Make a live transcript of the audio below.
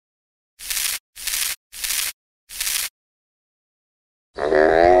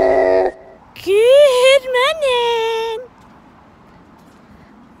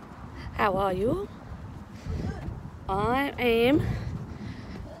are you? I am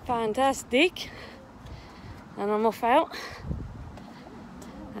fantastic. And I'm off out.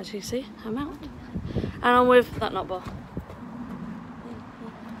 As you see, I'm out. And I'm with that nutbar.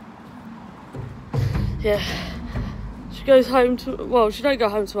 Yeah. She goes home to, well, she don't go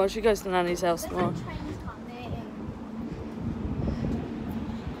home tomorrow, she goes to Nanny's house tomorrow.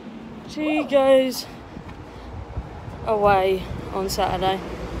 She goes away on Saturday.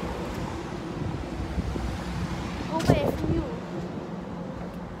 Away from you.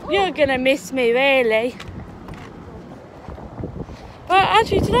 You're gonna miss me, really. But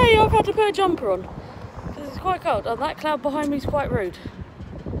actually today I've had to put a jumper on because it's quite cold and that cloud behind me is quite rude.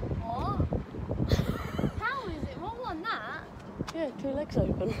 What? How is it? Roll on that? Yeah, 2 legs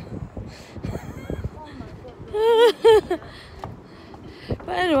open. Oh my god.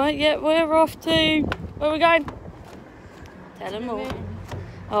 But anyway, yeah, we're off to, where are we going? Tell them all.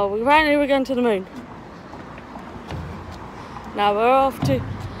 Oh, apparently we're going to the moon. Now we're off to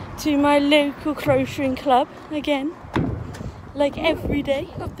my local crocheting club again. Like every day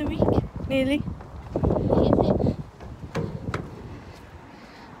of the week, nearly.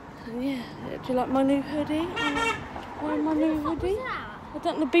 And yeah, do you like my new hoodie? Why my new hoodie? I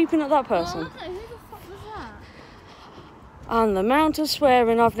don't know, beeping at that person. Oh, who the fuck was that? And the amount of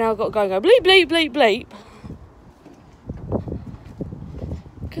swearing I've now got going, go bleep, bleep, bleep, bleep.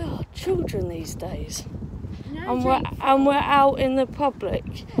 God, children these days. No, And we're out in the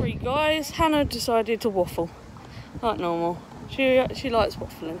public. Sorry guys, Hannah decided to waffle. Like normal. She likes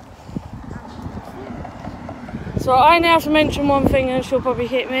waffling. So I now have to mention one thing and she'll probably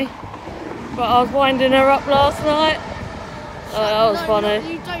hit me. But I was winding her up last night. Oh, that was funny. No,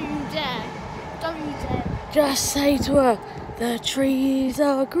 you don't you dare. Don't you dare. Just say to her, the trees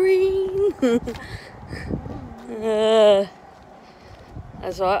are green.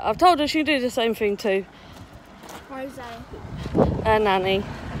 That's right. I've told her she'll do the same thing too. Rose. Nanny.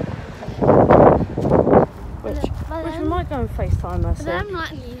 Which we might go and FaceTime her soon.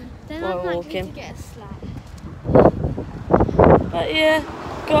 Then While I'm we're likely walking. to get a slap. But yeah,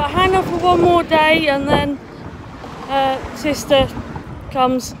 got Hannah for one more day and then sister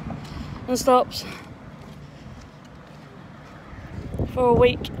comes and stops for a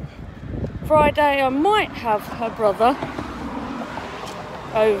week. Friday I might have her brother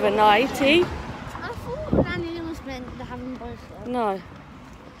overnighty. I thought Nanny was meant to having both of them. No.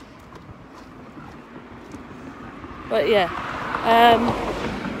 But yeah,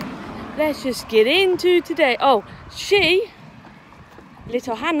 let's just get into today. Oh,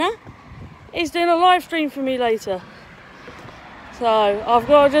 little Hannah, is doing a live stream for me later. So I've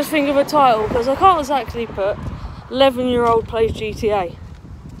got to just think of a title because I can't exactly put 11-year-old plays GTA,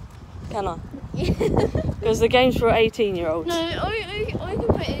 can I? Because the game's for 18-year-olds. No, all you can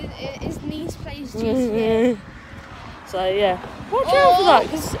put is niece plays GTA. So yeah, watch out for that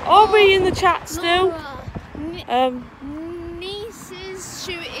because I'll be in the chat still. Niece's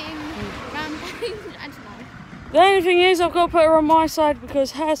shooting rampage. I don't know. The only thing is I've got to put her on my side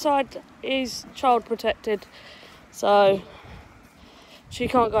because her side is child protected, so she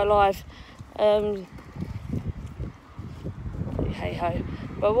can't go live. Hey ho.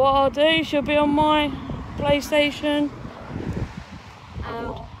 But what I'll do, she'll be on my PlayStation.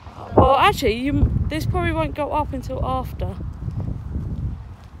 And well, actually, this probably won't go up until after.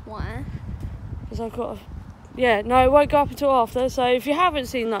 Why? Because I've got. Yeah, no, it won't go up until after. So if you haven't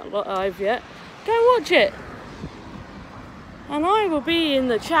seen that live yet, go and watch it. And I will be in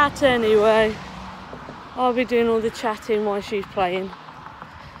the chat anyway. I'll be doing all the chatting while she's playing.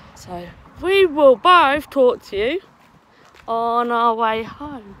 So we will both talk to you on our way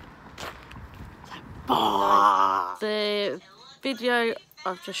home. So bye. The video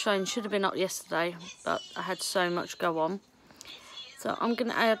I've just shown should have been up yesterday, but I had so much go on. So I'm going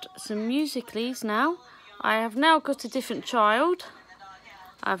to add some musicallys now. I have now got a different child.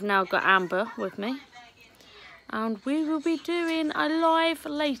 I've now got Amber with me. And we will be doing a live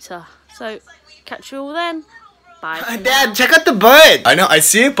later. So, catch you all then. Bye. Dad, check out the bird. I know, I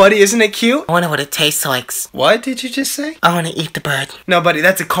see it, buddy. Isn't it cute? I wonder what it tastes like. What did you just say? I want to eat the bird. No, buddy,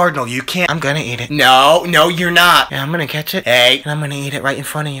 that's a cardinal. You can't. I'm gonna eat it. No, you're not. Yeah, I'm gonna catch it. Hey. And I'm gonna eat it right in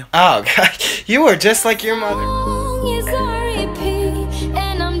front of you. Oh, God. You are just like your mother.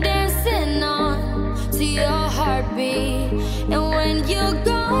 And when you're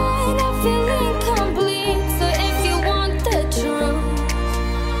gone, I feel incomplete. So if you want the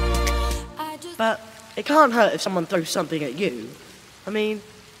truth, But it can't hurt if someone throws something at you. I mean,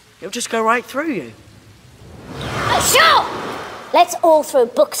 it'll just go right through you. Show! Let's all throw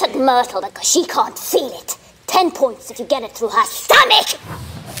books at Myrtle because she can't feel it. 10 points if you get it through her stomach!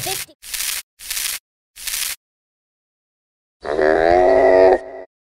 50